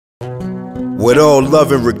With all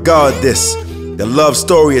love and regard this, the love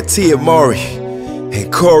story of Tia Mowry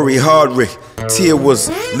and Cory Hardrict. Tia was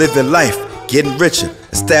living life, getting richer,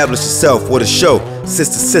 established herself with a show,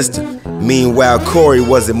 Sister. Meanwhile, Cory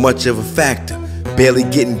wasn't much of a factor, barely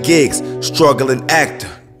getting gigs, struggling actor.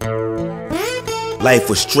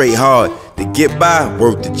 Life was straight hard. To get by,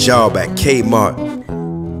 worked a job at Kmart.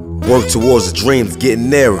 Worked towards the dreams getting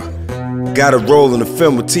nearer. Got a role in the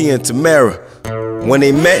film with Tia and Tamara. When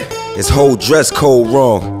they met, his whole dress code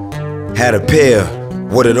wrong. Had a pair,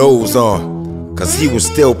 what are those on? Cause he was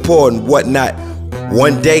still poor and whatnot.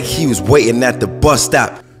 One day he was waiting at the bus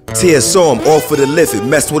stop. Tia saw him, offered a lift, it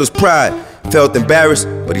messed with his pride. Felt embarrassed,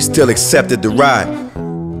 but he still accepted the ride.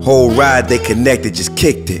 Whole ride they connected, just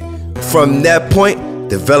kicked it. From that point,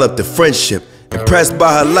 developed a friendship. Impressed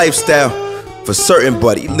by her lifestyle, for certain,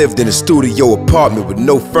 but he lived in a studio apartment with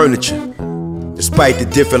no furniture. Despite the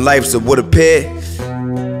different lives of what appeared,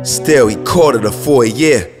 still he courted her for a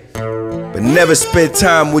year. But never spent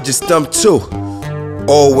time with just them two.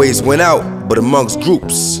 Always went out, but amongst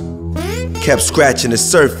groups. Kept scratching the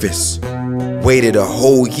surface. Waited a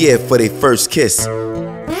whole year for their first kiss.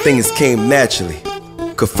 Things came naturally.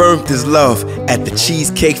 Confirmed his love at the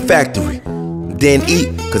Cheesecake Factory. Didn't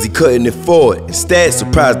eat cause he couldn't afford. Instead,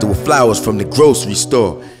 surprised her with flowers from the grocery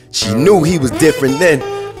store. She knew he was different then.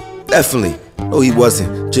 Definitely. No, he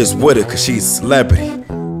wasn't just with her cause she's a celebrity.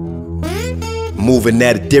 Moving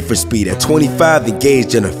at a different speed. At 25,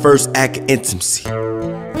 engaged in her first act of intimacy.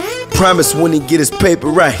 Promised when he get his paper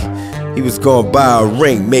right, he was gonna buy a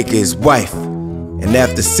ring, make her his wife. And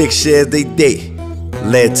after 6 years they date,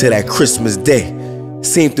 led to that Christmas day.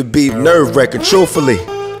 Seemed to be nerve-wracking, truthfully.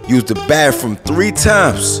 Used the bathroom 3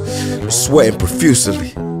 times, sweating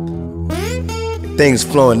profusely. Things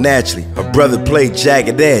flowing naturally. Her brother played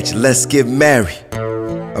jagged edge, let's get married.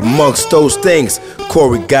 Amongst those things,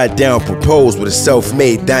 Cory got down, proposed with a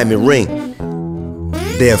self-made diamond ring.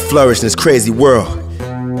 They'll flourish in this crazy world.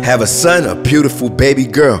 Have a son, a beautiful baby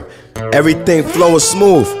girl. Everything flowing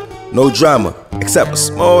smooth, no drama, except a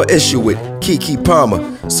small issue with Keke Palmer.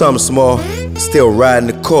 Something small, still riding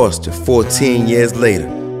the course till 14 years later,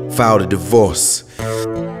 filed a divorce.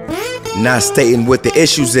 Not stating what the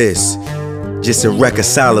issues is, just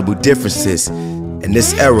irreconcilable differences. In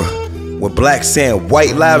this era, with blacks saying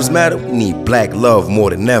white lives matter, we need black love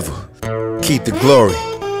more than ever. Keep the glory,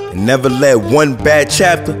 and never let one bad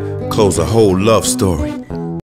chapter close a whole love story.